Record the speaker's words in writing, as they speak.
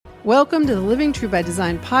Welcome to the Living True by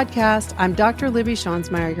Design podcast. I'm Dr. Libby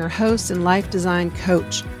Schonsmeyer, your host and life design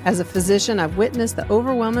coach. As a physician, I've witnessed the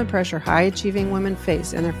overwhelming pressure high-achieving women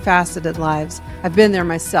face in their faceted lives. I've been there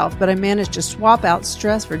myself, but I managed to swap out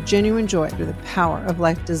stress for genuine joy through the power of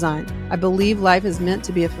life design. I believe life is meant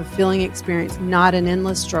to be a fulfilling experience, not an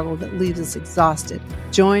endless struggle that leaves us exhausted.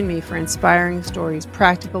 Join me for inspiring stories,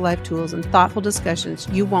 practical life tools, and thoughtful discussions.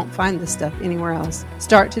 You won't find this stuff anywhere else.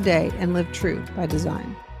 Start today and live true by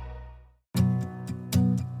design.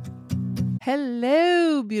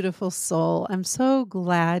 Hello, beautiful soul. I'm so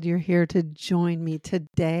glad you're here to join me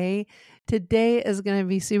today. Today is going to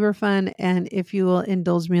be super fun. And if you will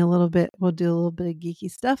indulge me a little bit, we'll do a little bit of geeky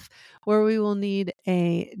stuff where we will need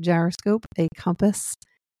a gyroscope, a compass,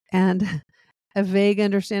 and a vague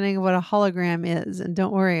understanding of what a hologram is. And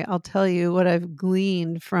don't worry, I'll tell you what I've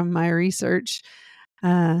gleaned from my research.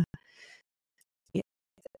 We're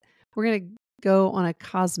going to go on a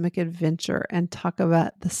cosmic adventure and talk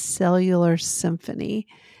about the cellular symphony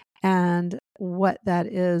and what that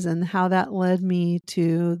is and how that led me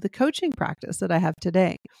to the coaching practice that I have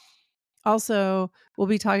today. Also, we'll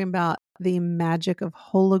be talking about the magic of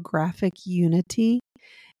holographic unity.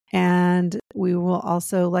 And we will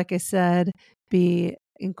also, like I said, be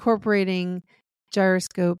incorporating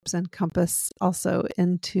gyroscopes and compass also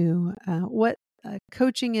into what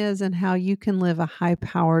coaching is and how you can live a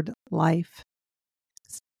high-powered life.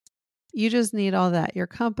 You just need all that, your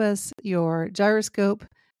compass, your gyroscope,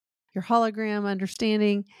 your hologram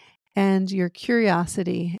understanding, and your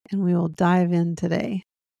curiosity, and we will dive in today.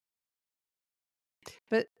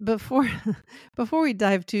 But before we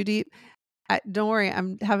dive too deep, don't worry, I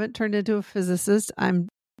haven't turned into a physicist. I'm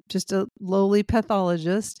just a lowly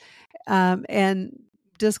pathologist. And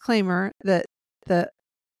disclaimer that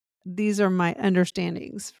these are my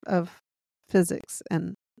understandings of physics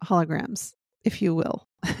and holograms, if you will.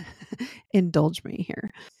 Indulge me here.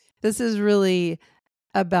 This is really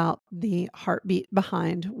about the heartbeat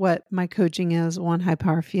behind what my coaching is, one high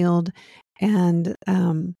power field, and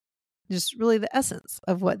just really the essence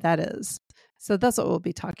of what that is. So that's what we'll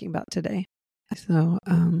be talking about today. So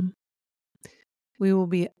we will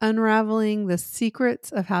be unraveling the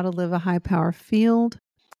secrets of how to live a high power field.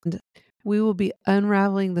 And we will be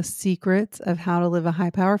unraveling the secrets of how to live a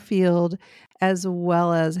high power field, as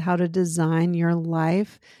well as how to design your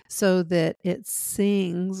life so that it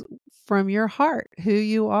sings from your heart, who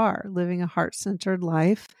you are, living a heart-centered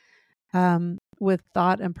life with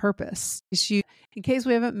thought and purpose. In case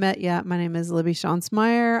we haven't met yet, my name is Libby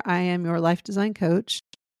Schonsmeyer. I am your life design coach.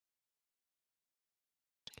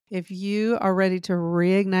 If you are ready to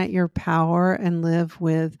reignite your power and live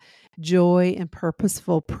with joy and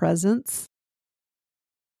purposeful presence,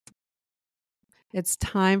 it's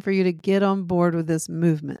time for you to get on board with this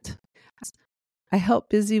movement. I help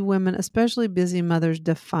busy women, especially busy mothers,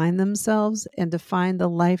 define themselves and define the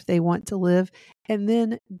life they want to live, and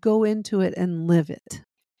then go into it and live it.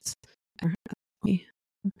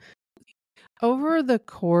 Over the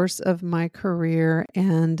course of my career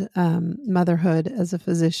and motherhood as a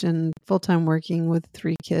physician, full-time working with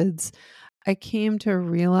 3 kids, I came to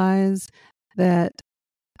realize that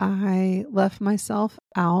I left myself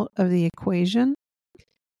out of the equation.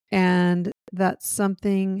 And that's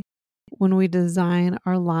something when we design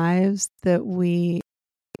our lives that we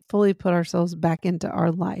fully put ourselves back into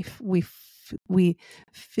our life. We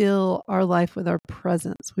fill our life with our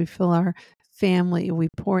presence. We fill our family. We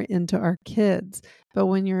pour into our kids. But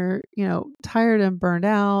when you're, tired and burned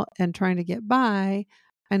out and trying to get by,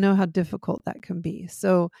 I know how difficult that can be.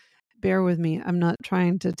 So bear with me. I'm not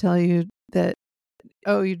trying to tell you that,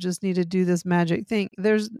 oh, you just need to do this magic thing.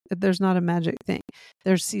 There's not a magic thing.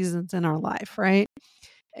 There's seasons in our life, right?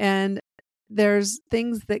 And there's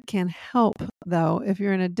things that can help, though, if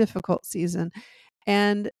you're in a difficult season.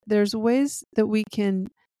 And there's ways that we can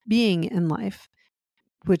being in life,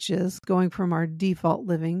 which is going from our default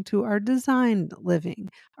living to our designed living.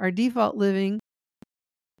 Our default living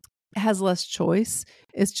has less choice.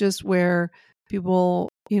 It's just where people,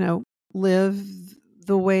 live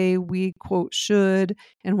the way we quote should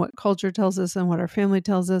and what culture tells us and what our family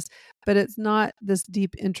tells us, but it's not this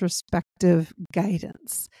deep introspective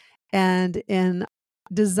guidance. And in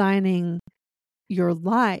designing your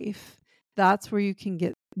life, that's where you can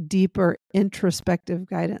get deeper introspective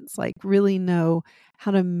guidance, like really know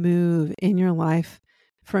how to move in your life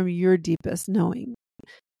from your deepest knowing.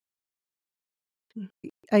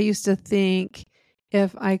 I used to think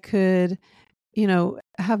if I could,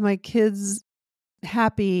 have my kids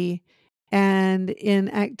happy and in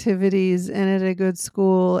activities and at a good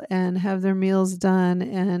school and have their meals done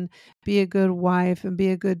and be a good wife and be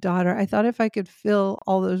a good daughter. I thought if I could fill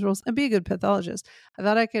all those roles and be a good pathologist, I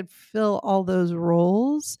thought I could fill all those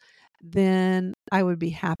roles, then I would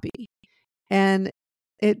be happy. And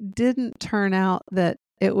it didn't turn out that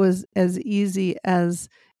it was as easy as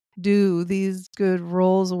do these good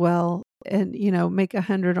roles well and, make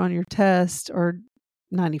 100 on your test or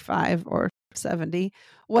 95 or 70,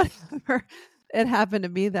 whatever it happened to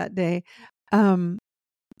be that day.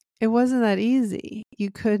 It wasn't that easy.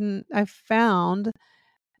 I found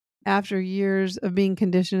after years of being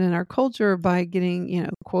conditioned in our culture by getting,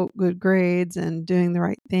 quote, good grades and doing the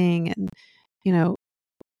right thing and, you know,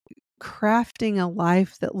 crafting a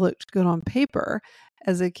life that looked good on paper.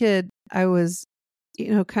 As a kid, I was,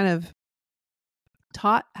 kind of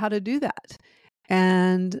taught how to do that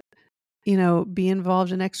and, be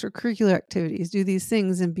involved in extracurricular activities, do these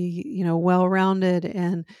things and be, well-rounded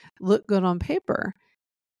and look good on paper.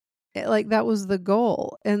 Like that was the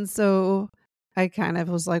goal. And so I kind of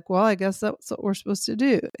was like, well, I guess that's what we're supposed to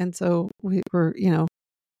do. And so we were,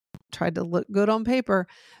 tried to look good on paper,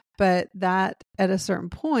 but that at a certain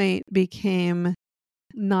point became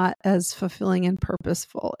not as fulfilling and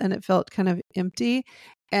purposeful. And it felt kind of empty.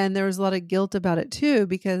 And there was a lot of guilt about it too,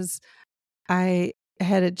 because I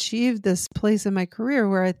had achieved this place in my career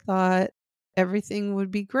where I thought everything would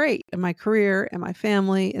be great in my career and my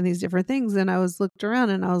family and these different things. And I was looked around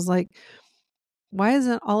and I was like, why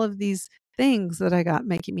isn't all of these things that I got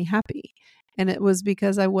making me happy? And it was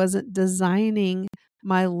because I wasn't designing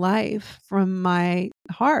my life from my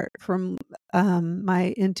heart, from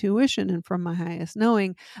my intuition and from my highest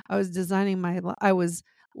knowing. I was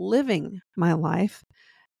living my life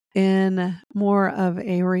in more of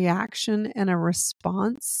a reaction and a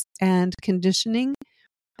response and conditioning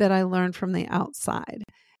that I learned from the outside.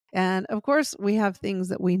 And of course, we have things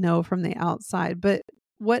that we know from the outside, but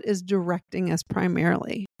what is directing us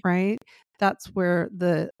primarily, right? That's where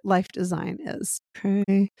the life design is.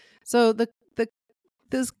 Okay. So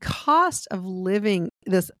this cost of living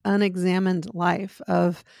this unexamined life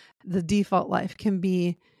of the default life can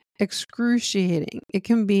be excruciating. It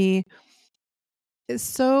can be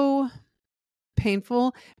so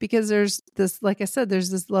painful because there's this, like I said, there's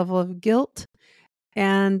this level of guilt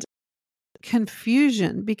and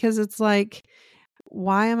confusion because it's like,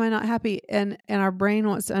 why am I not happy? And our brain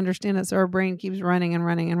wants to understand it. So our brain keeps running and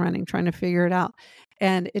running and running, trying to figure it out.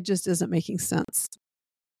 And it just isn't making sense.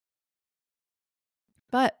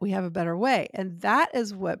 But we have a better way. And that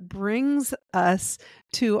is what brings us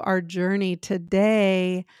to our journey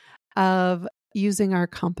today of using our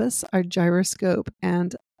compass, our gyroscope,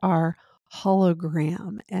 and our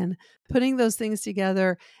hologram and putting those things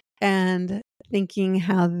together and thinking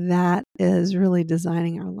how that is really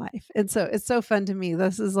designing our life. And so it's so fun to me.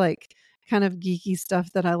 This is like kind of geeky stuff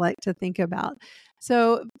that I like to think about.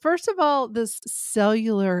 So first of all, this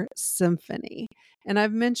cellular symphony. And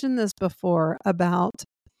I've mentioned this before about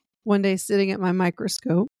one day sitting at my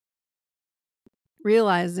microscope,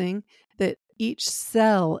 realizing that each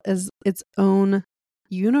cell is its own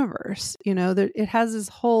universe. That it has this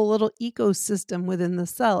whole little ecosystem within the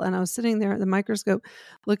cell. And I was sitting there at the microscope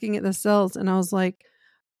looking at the cells and I was like,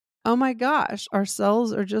 oh my gosh, our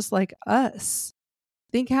cells are just like us.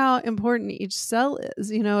 Think how important each cell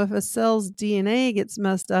is. If a cell's DNA gets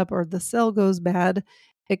messed up or the cell goes bad,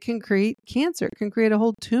 it can create cancer. It can create a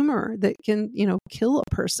whole tumor that can, kill a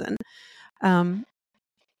person.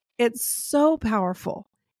 It's so powerful.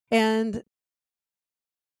 And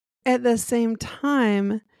at the same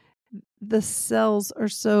time, the cells are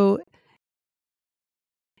so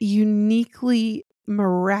uniquely,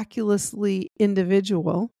 miraculously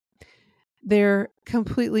individual. They're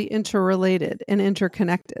completely interrelated and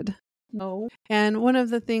interconnected. Oh. And one of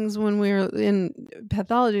the things when we're in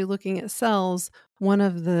pathology looking at cells, one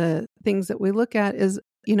of the things that we look at is,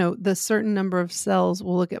 the certain number of cells,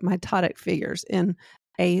 we'll look at mitotic figures in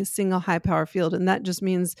a single high power field. And that just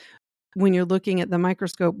means when you're looking at the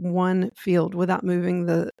microscope, one field without moving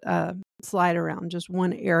the slide around, just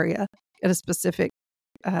one area at a specific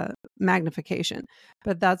magnification.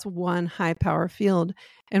 But that's one high power field.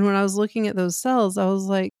 And when I was looking at those cells, I was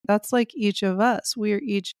like, that's like each of us. We are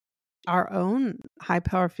each our own high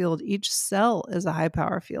power field. Each cell is a high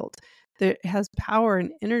power field that has power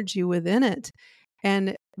and energy within it.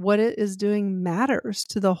 And what it is doing matters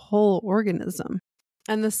to the whole organism.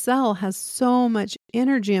 And the cell has so much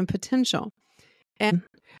energy and potential. And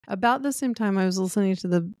about the same time, I was listening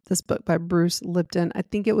to this book by Bruce Lipton. I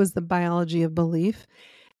think it was The Biology of Belief.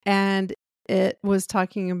 And it was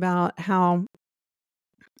talking about how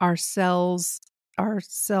our cells our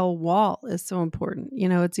cell wall is so important.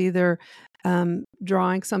 It's either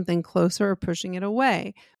drawing something closer or pushing it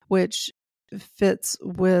away, which fits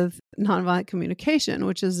with nonviolent communication,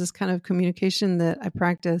 which is this kind of communication that I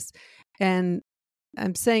practice. And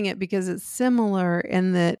I'm saying it because it's similar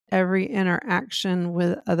in that every interaction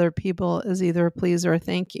with other people is either a please or a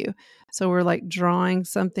thank you. So we're like drawing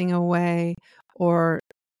something away, or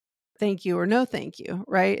thank you or no thank you,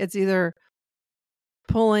 right? It's either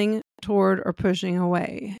pulling toward or pushing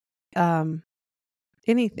away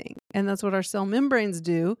anything. And that's what our cell membranes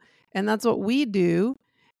do. And that's what we do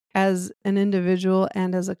as an individual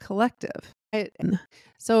and as a collective.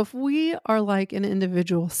 So if we are like an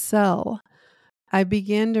individual cell, I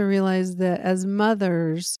began to realize that as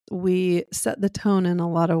mothers, we set the tone in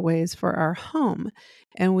a lot of ways for our home,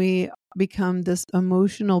 and we become this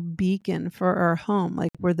emotional beacon for our home. Like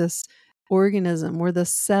we're this organism, we're the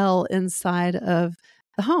cell inside of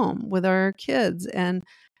the home with our kids. And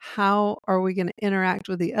how are we going to interact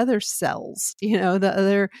with the other cells, the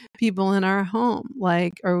other people in our home?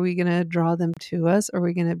 Like, are we going to draw them to us? Are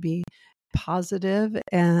we going to be positive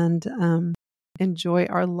and enjoy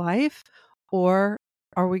our life? Or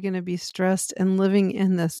are we going to be stressed and living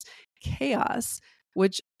in this chaos,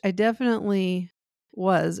 which I definitely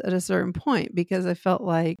was at a certain point, because I felt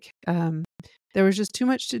like there was just too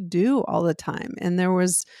much to do all the time. And there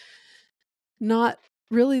was not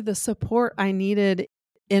really the support I needed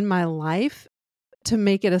in my life to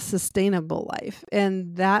make it a sustainable life.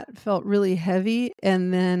 And that felt really heavy.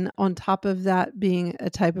 And then on top of that, being a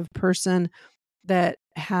type of person that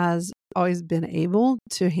has always been able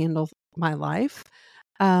to handle my life,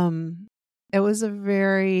 it was a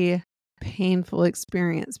very painful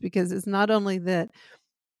experience, because it's not only that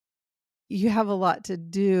you have a lot to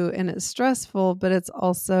do and it's stressful, but it's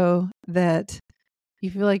also that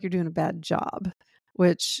you feel like you're doing a bad job,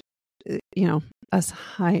 which, us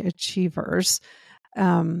high achievers,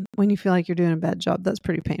 when you feel like you're doing a bad job, that's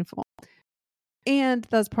pretty painful. And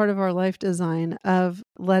that's part of our life design of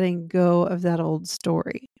letting go of that old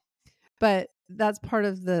story. But that's part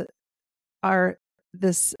of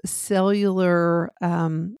this cellular,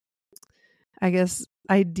 I guess,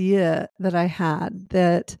 idea that I had,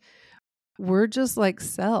 that we're just like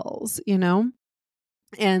cells,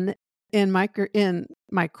 and in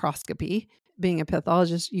microscopy, being a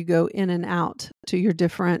pathologist, you go in and out to your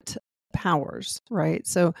different powers, right?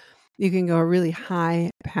 So you can go a really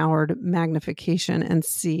high powered magnification and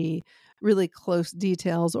see really close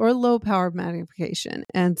details, or low powered magnification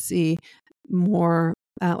and see more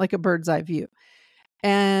like a bird's eye view.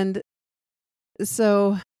 And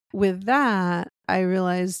so with that, I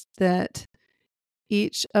realized that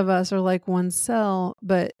each of us are like one cell,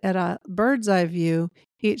 but at a bird's eye view,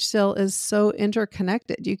 each cell is so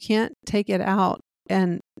interconnected. You can't take it out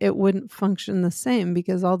and it wouldn't function the same,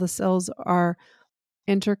 because all the cells are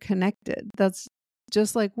interconnected. That's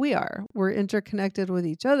just like we are. We're interconnected with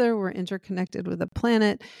each other. We're interconnected with the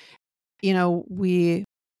planet. We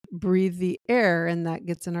breathe the air and that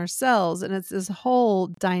gets in our cells. And it's this whole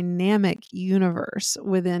dynamic universe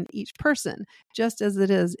within each person, just as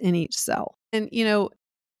it is in each cell. And,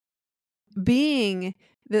 being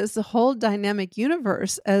this whole dynamic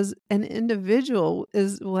universe as an individual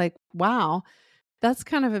is like, wow, that's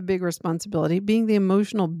kind of a big responsibility. Being the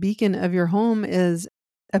emotional beacon of your home is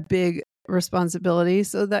a big responsibility.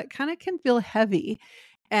 So that kind of can feel heavy.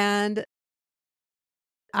 And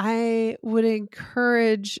I would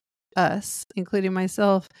encourage us, including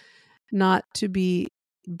myself, not to be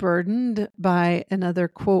burdened by another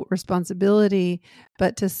quote responsibility,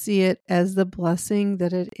 but to see it as the blessing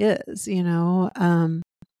that it is,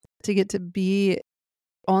 to get to be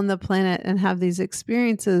on the planet and have these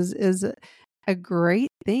experiences is a great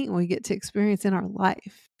thing we get to experience in our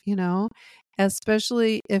life,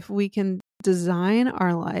 especially if we can design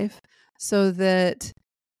our life so that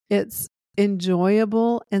it's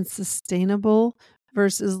enjoyable and sustainable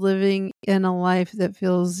versus living in a life that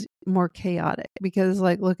feels more chaotic. Because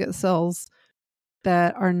look at cells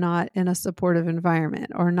that are not in a supportive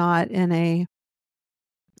environment, or not in a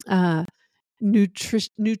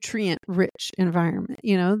nutrient rich environment.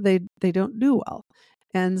 They don't do well.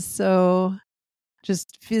 And so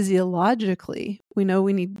just physiologically, we know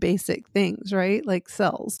we need basic things, right? Like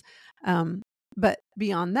cells. But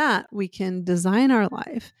beyond that, we can design our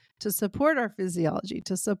life to support our physiology,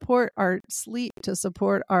 to support our sleep, to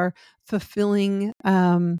support our fulfilling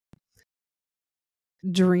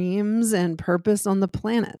dreams and purpose on the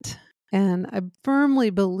planet. And I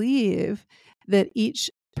firmly believe that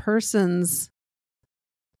each person's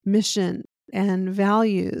mission and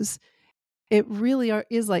values it really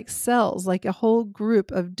is like cells, like a whole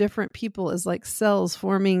group of different people is like cells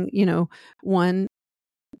forming, one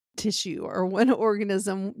tissue or one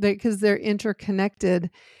organism, because they're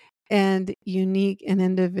interconnected and unique and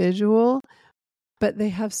individual, but they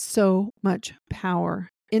have so much power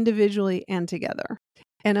individually and together.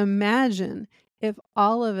 And imagine if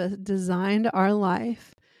all of us designed our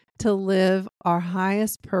life to live our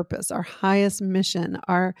highest purpose, our highest mission,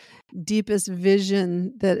 our deepest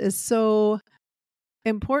vision that is so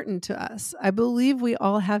important to us. I believe we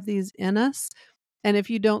all have these in us. And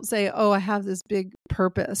if you don't say, oh, I have this big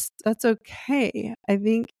purpose, that's okay. I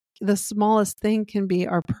think the smallest thing can be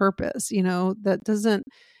our purpose. It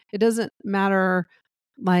doesn't matter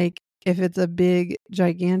like if it's a big,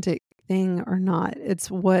 gigantic thing or not.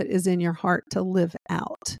 It's what is in your heart to live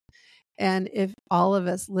out. And if all of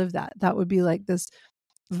us live that, that would be like this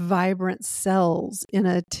vibrant cells in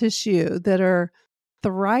a tissue that are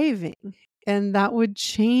thriving. And that would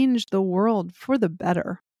change the world for the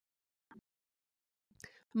better.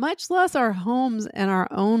 Much less our homes and our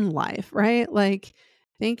own life, right? Like,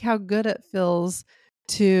 think how good it feels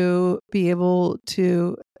to be able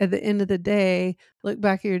to, at the end of the day, look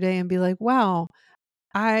back at your day and be like, wow,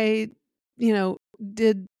 I,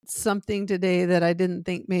 did something today that I didn't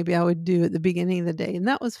think maybe I would do at the beginning of the day. And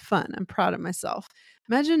that was fun. I'm proud of myself.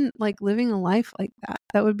 Imagine like living a life like that.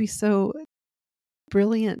 That would be so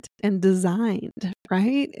brilliant and designed,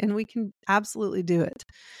 right? And we can absolutely do it.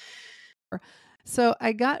 So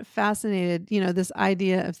I got fascinated, this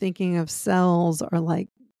idea of thinking of cells or like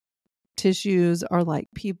tissues or like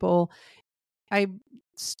people. I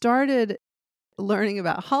started learning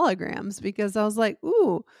about holograms because I was like,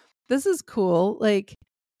 ooh, this is cool. Like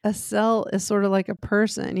a cell is sort of like a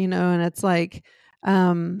person, and it's like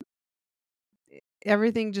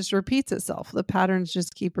everything just repeats itself. The patterns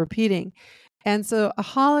just keep repeating. And so a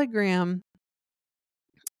hologram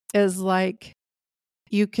is like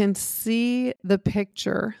you can see the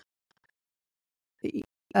picture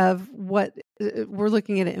of what we're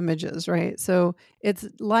looking at images, right? So it's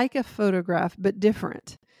like a photograph, but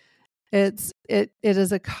different. It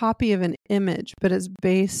is a copy of an image, but it's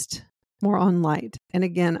based more on light. And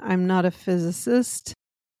again, I'm not a physicist.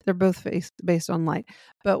 They're both based on light.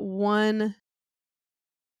 But the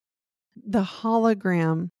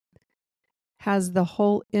hologram has the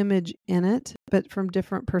whole image in it, but from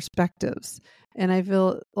different perspectives. And I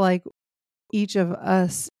feel like each of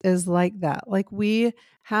us is like that. Like we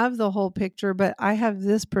have the whole picture, but I have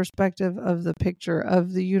this perspective of the picture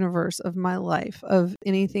of the universe, of my life, of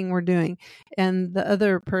anything we're doing. And the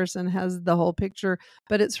other person has the whole picture,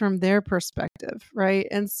 but it's from their perspective, right?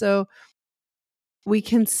 And so we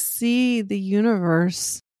can see the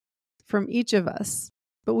universe from each of us,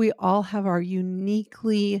 but we all have our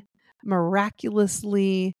uniquely,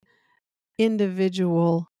 miraculously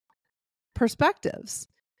individual perspectives,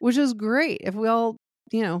 which is great. If we all,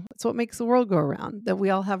 it's what makes the world go around, that we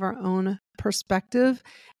all have our own perspective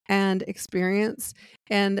and experience.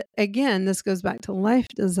 And again, this goes back to life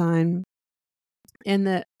design, and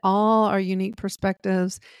that all our unique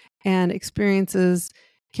perspectives and experiences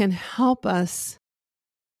can help us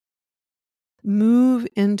move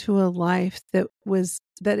into a life that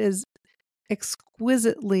is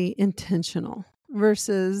exquisitely intentional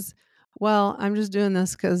versus, well, I'm just doing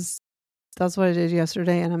this because that's what I did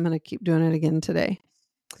yesterday and I'm going to keep doing it again today.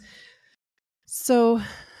 So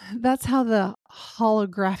that's how the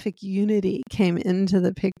holographic unity came into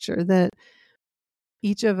the picture, that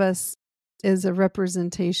each of us is a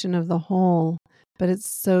representation of the whole, but it's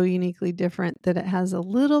so uniquely different that it has a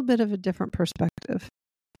little bit of a different perspective.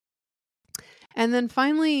 And then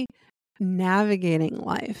finally, navigating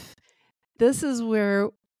life. This is where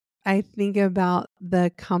I think about the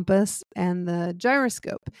compass and the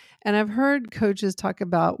gyroscope. And I've heard coaches talk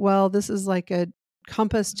about, well, this is like a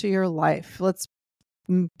compass to your life. Let's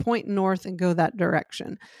point north and go that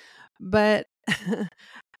direction. But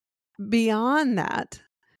beyond that,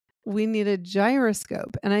 we need a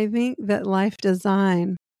gyroscope. And I think that life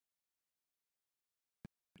design,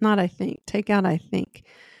 take out I think.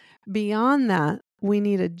 Beyond that, we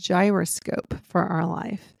need a gyroscope for our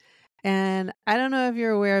life. And I don't know if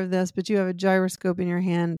you're aware of this, but you have a gyroscope in your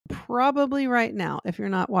hand probably right now if you're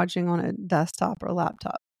not watching on a desktop or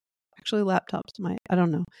laptop. Actually, laptops might. I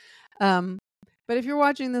don't know. But if you're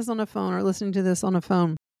watching this on a phone or listening to this on a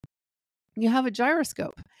phone, you have a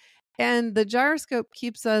gyroscope. And the gyroscope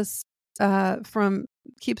keeps us from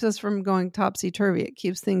going topsy-turvy. It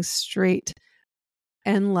keeps things straight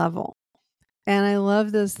and level. And I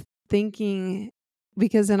love this thinking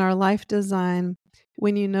because in our life design,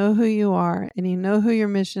 when you know who you are and you know who your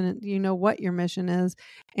mission, you know what your mission is,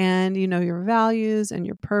 and you know your values and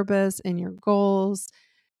your purpose and your goals.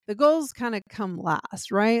 The goals kind of come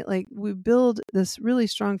last, right? Like we build this really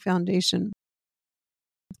strong foundation,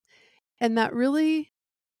 and that really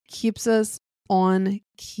keeps us on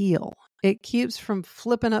keel. It keeps from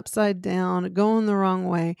flipping upside down, going the wrong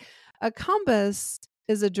way. A compass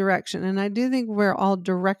is a direction, and I do think we're all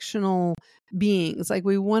directional beings. Like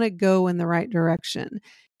we want to go in the right direction,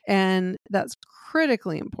 and that's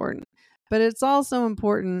critically important. But it's also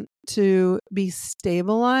important to be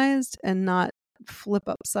stabilized and not flip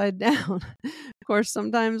upside down. Of course,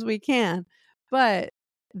 sometimes we can, but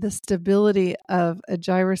the stability of a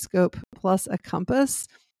gyroscope plus a compass,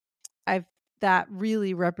 that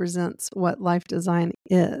really represents what life design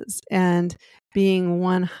is, and being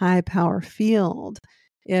one high power field.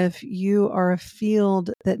 If you are a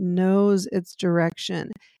field that knows its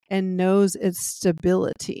direction and knows its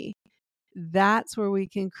stability, that's where we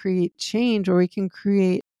can create change, or we can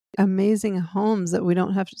create amazing homes that we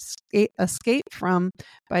don't have to escape from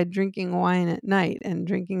by drinking wine at night and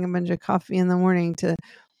drinking a bunch of coffee in the morning to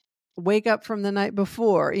wake up from the night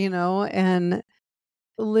before, and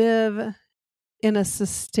live in a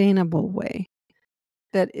sustainable way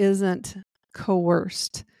that isn't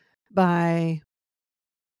coerced by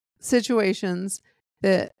situations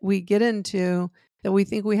that we get into that we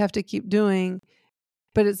think we have to keep doing,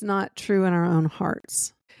 but it's not true in our own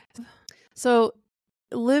hearts. So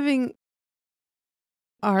living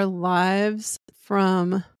our lives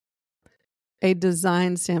from a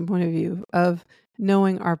design standpoint of view, of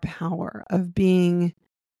knowing our power, of being,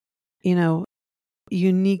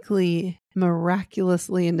 uniquely,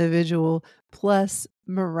 miraculously individual, plus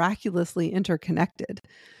miraculously interconnected.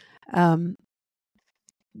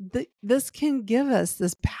 This can give us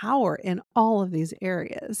this power in all of these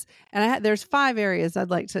areas. And there's 5 areas I'd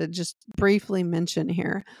like to just briefly mention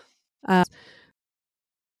here.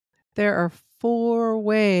 There are 4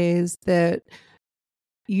 ways that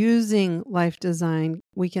using life design,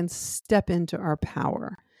 we can step into our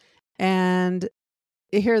power. And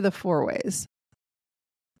here are the 4 ways.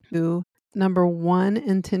 Number 1,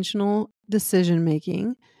 intentional decision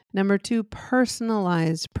making. Number 2,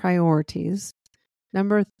 personalized priorities.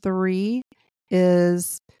 Number 3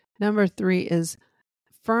 is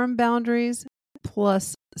firm boundaries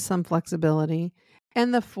plus some flexibility.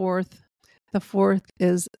 And the fourth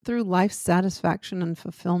is through life satisfaction and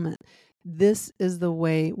fulfillment. This is the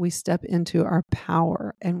way we step into our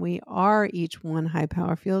power, and we are each one high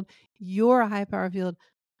power field. You're a high power field.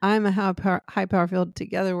 I'm a high power field.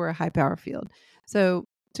 Together, we're a high power field. So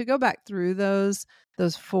to go back through those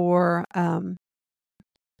 4,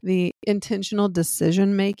 the intentional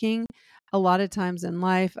decision making, a lot of times in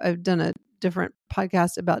life, I've done a different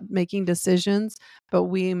podcast about making decisions, but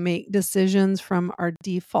we make decisions from our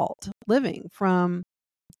default living, from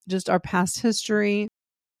just our past history,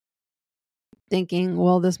 thinking,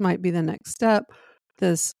 well, this might be the next step.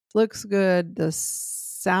 This looks good. This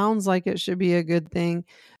sounds like it should be a good thing.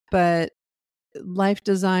 But life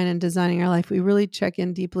design and designing our life, we really check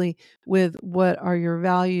in deeply with what are your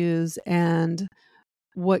values and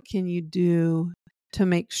what can you do to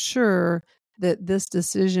make sure that this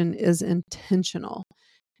decision is intentional,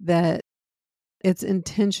 that it's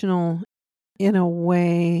intentional in a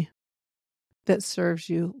way that serves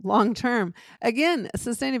you long term. Again,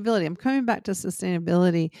 sustainability. I'm coming back to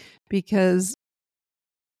sustainability because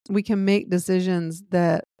we can make decisions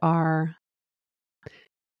that are,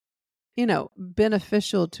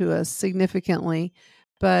 beneficial to us significantly,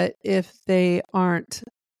 but if they aren't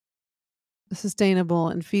sustainable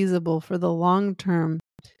and feasible for the long term,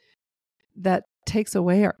 that takes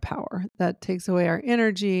away our power, that takes away our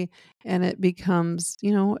energy, and it becomes,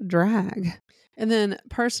 a drag. And then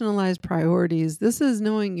personalized priorities. This is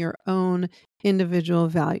knowing your own individual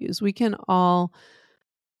values. We can all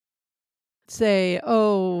say,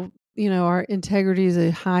 our integrity is a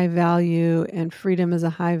high value and freedom is a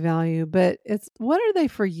high value, but it's, what are they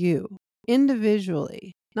for you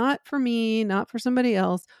individually? Not for me, not for somebody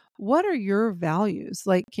else. What are your values?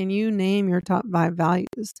 Like, can you name your top 5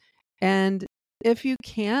 values? And if you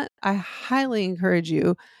can't, I highly encourage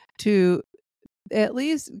you to at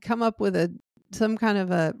least come up with some kind of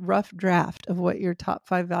a rough draft of what your top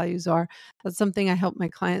 5 values are. That's something I help my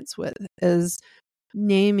clients with, is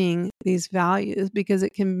naming these values, because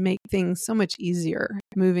it can make things so much easier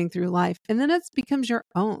moving through life. And then it becomes your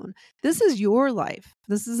own. This is your life.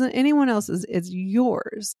 This isn't anyone else's. It's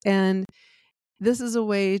yours. And this is a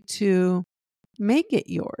way to make it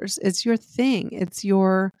yours. It's your thing. It's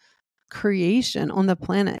your creation on the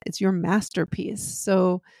planet. It's your masterpiece.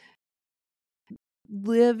 So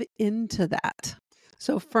live into that.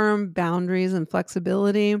 So firm boundaries and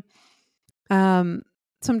flexibility.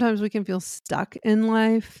 Sometimes we can feel stuck in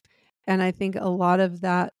life. And I think a lot of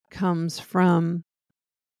that comes from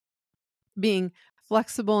being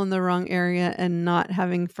flexible in the wrong area and not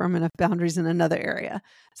having firm enough boundaries in another area.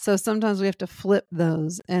 So sometimes we have to flip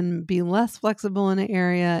those and be less flexible in an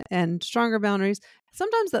area and stronger boundaries.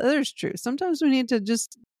 Sometimes the other is true. Sometimes we need to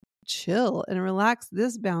just chill and relax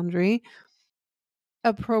this boundary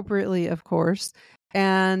appropriately, of course,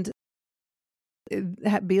 and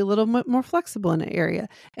be a little bit more flexible in an area.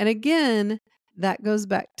 And again, that goes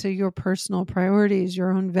back to your personal priorities,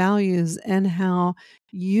 your own values, and how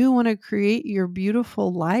you want to create your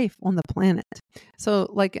beautiful life on the planet. So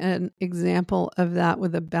like an example of that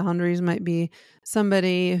with the boundaries might be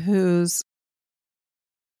somebody who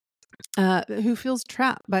feels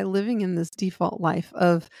trapped by living in this default life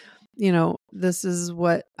of, this is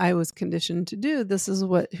what I was conditioned to do. This is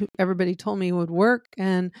what everybody told me would work.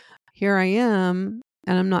 And here I am,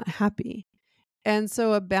 and I'm not happy. And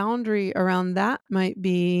so a boundary around that might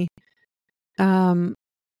be, I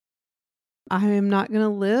am not going to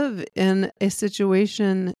live in a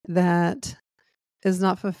situation that is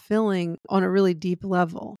not fulfilling on a really deep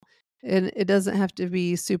level. And it doesn't have to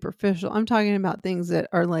be superficial. I'm talking about things that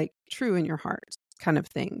are like true in your heart kind of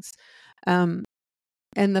things.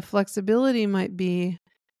 And the flexibility might be,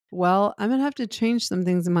 well, I'm going to have to change some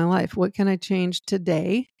things in my life. What can I change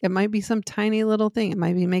today? It might be some tiny little thing. It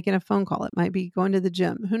might be making a phone call. It might be going to the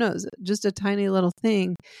gym. Who knows? Just a tiny little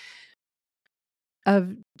thing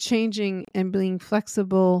of changing and being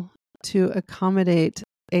flexible to accommodate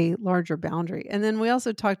a larger boundary. And then we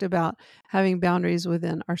also talked about having boundaries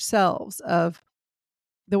within ourselves of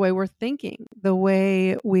the way we're thinking, the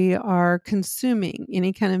way we are consuming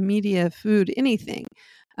any kind of media, food, anything.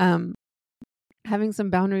 Having some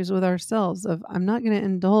boundaries with ourselves of, I'm not going to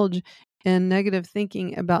indulge in negative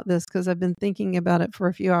thinking about this because I've been thinking about it for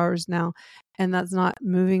a few hours now, and that's not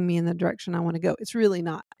moving me in the direction I want to go. It's really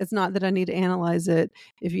not. It's not that I need to analyze it.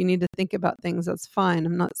 If you need to think about things, that's fine.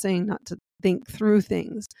 I'm not saying not to think through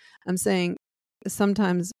things. I'm saying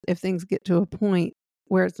sometimes if things get to a point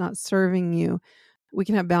where it's not serving you, we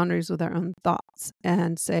can have boundaries with our own thoughts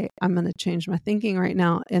and say, I'm going to change my thinking right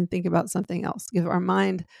now and think about something else. Give our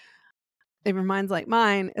mind, if your mind's like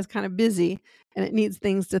mine, is kind of busy and it needs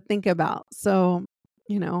things to think about. So,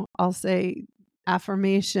 I'll say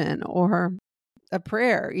affirmation or a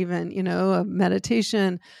prayer, even, a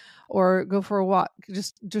meditation, or go for a walk,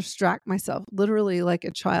 just distract myself literally like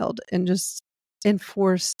a child and just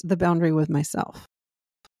enforce the boundary with myself.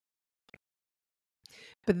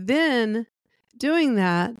 But then doing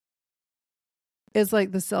that is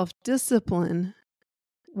like the self-discipline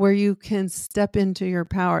where you can step into your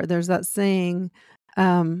power. There's that saying,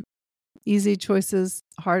 easy choices,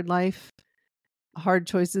 hard life, hard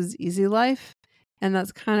choices, easy life. And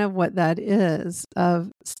that's kind of what that is,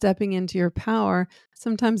 of stepping into your power.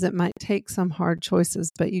 Sometimes it might take some hard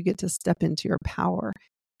choices, but you get to step into your power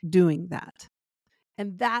doing that.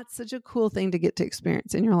 And that's such a cool thing to get to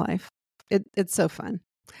experience in your life. It's so fun.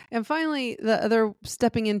 And finally, the other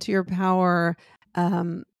stepping into your power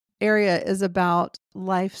area is about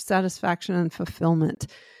life satisfaction and fulfillment.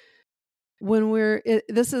 When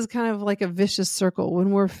this is kind of like a vicious circle.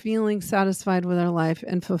 When we're feeling satisfied with our life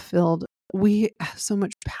and fulfilled, we have so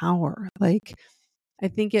much power. Like, I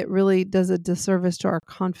think it really does a disservice to our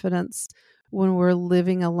confidence when we're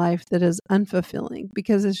living a life that is unfulfilling,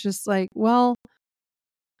 because it's just like, well,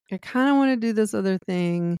 I kind of want to do this other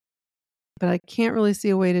thing, but I can't really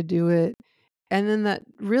see a way to do it. And then that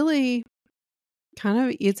really kind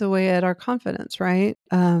of eats away at our confidence, right?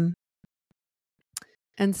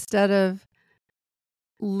 Instead of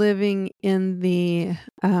living in the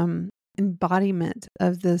embodiment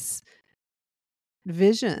of this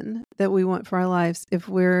vision that we want for our lives, if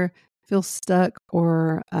we're feel stuck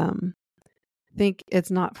or think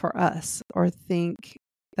it's not for us or think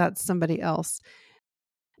that's somebody else,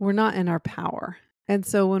 we're not in our power. And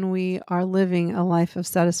so when we are living a life of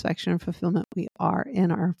satisfaction and fulfillment, we are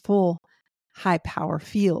in our full high power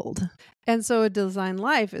field. And so a design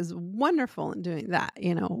life is wonderful in doing that.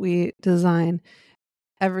 We design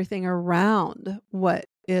everything around what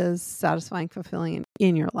is satisfying, fulfilling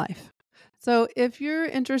in your life. So if you're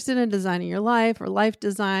interested in designing your life or life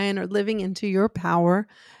design or living into your power,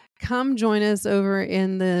 come join us over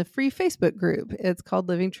in the free Facebook group. It's called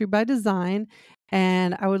Living True by Design,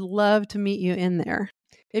 and I would love to meet you in there.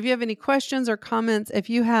 If you have any questions or comments, if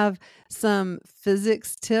you have some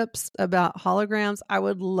physics tips about holograms, I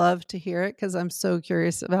would love to hear it because I'm so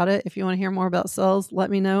curious about it. If you want to hear more about cells, let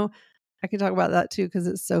me know. I can talk about that too because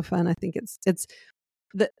it's so fun. I think it's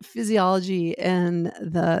the physiology and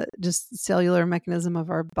the just cellular mechanism of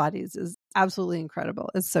our bodies is absolutely incredible.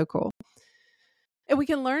 It's so cool. And we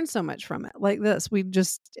can learn so much from it. Like this,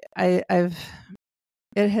 it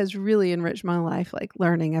has really enriched my life, like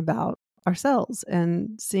learning about our cells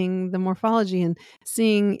and seeing the morphology and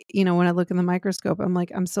seeing, when I look in the microscope, I'm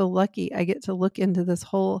like, I'm so lucky I get to look into this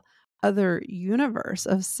whole other universe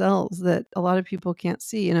of cells that a lot of people can't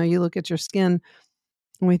see. You look at your skin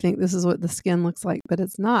and we think this is what the skin looks like, but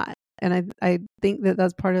it's not. And I think that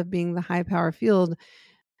that's part of being the high power field.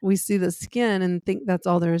 We see the skin and think that's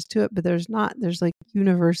all there is to it, but there's not. There's like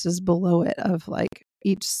universes below it of like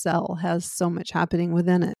each cell has so much happening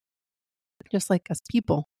within it, just like us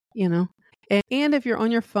people, And if you're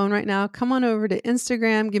on your phone right now, come on over to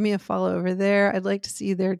Instagram, give me a follow over there. I'd like to see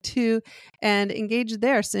you there too, and engage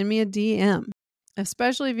there. Send me a DM.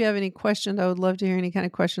 Especially if you have any questions, I would love to hear any kind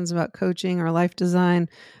of questions about coaching or life design.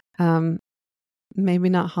 Maybe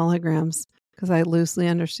not holograms, because I loosely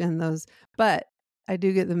understand those, but I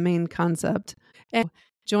do get the main concept. And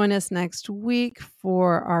join us next week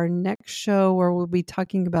for our next show, where we'll be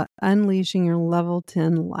talking about unleashing your level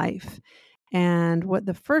 10 life and what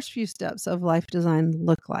the first few steps of life design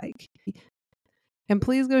look like. And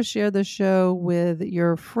please go share the show with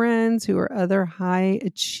your friends who are other high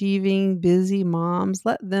achieving, busy moms.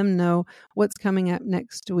 Let them know what's coming up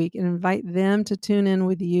next week and invite them to tune in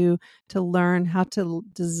with you to learn how to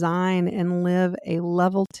design and live a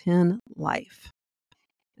level 10 life.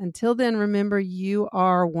 Until then, remember, you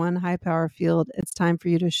are one high power field. It's time for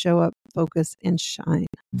you to show up, focus, and shine.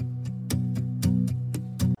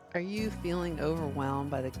 Are you feeling overwhelmed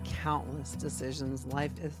by the countless decisions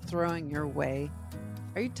life is throwing your way?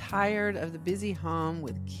 Are you tired of the busy home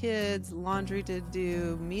with kids, laundry to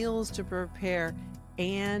do, meals to prepare,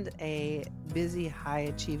 and a busy,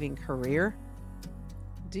 high-achieving career?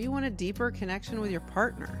 Do you want a deeper connection with your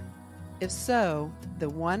partner? If so, the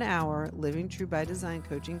 1-hour Living True by Design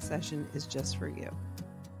coaching session is just for you.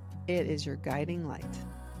 It is your guiding light.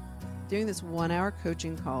 During this 1-hour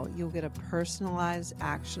coaching call, you'll get a personalized,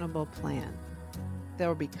 actionable plan. There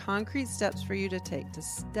will be concrete steps for you to take to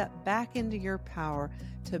step back into your power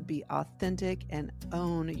to be authentic and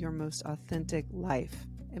own your most authentic life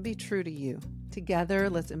and be true to you. Together,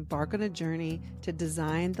 let's embark on a journey to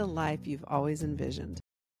design the life you've always envisioned.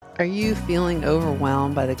 Are you feeling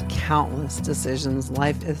overwhelmed by the countless decisions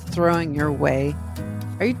life is throwing your way?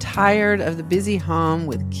 Are you tired of the busy home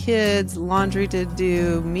with kids, laundry to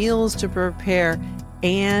do, meals to prepare,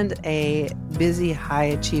 and a busy,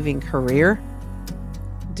 high-achieving career?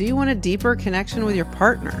 Do you want a deeper connection with your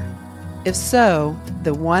partner? If so,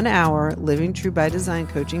 the 1-hour Living True by Design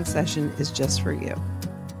coaching session is just for you.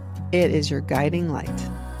 It is your guiding light.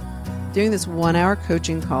 During this 1-hour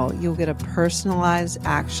coaching call, you'll get a personalized,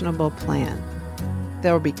 actionable plan.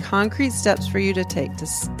 There will be concrete steps for you to take to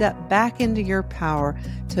step back into your power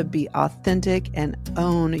to be authentic and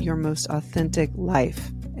own your most authentic life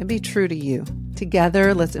and be true to you.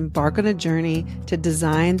 Together, let's embark on a journey to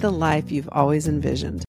design the life you've always envisioned.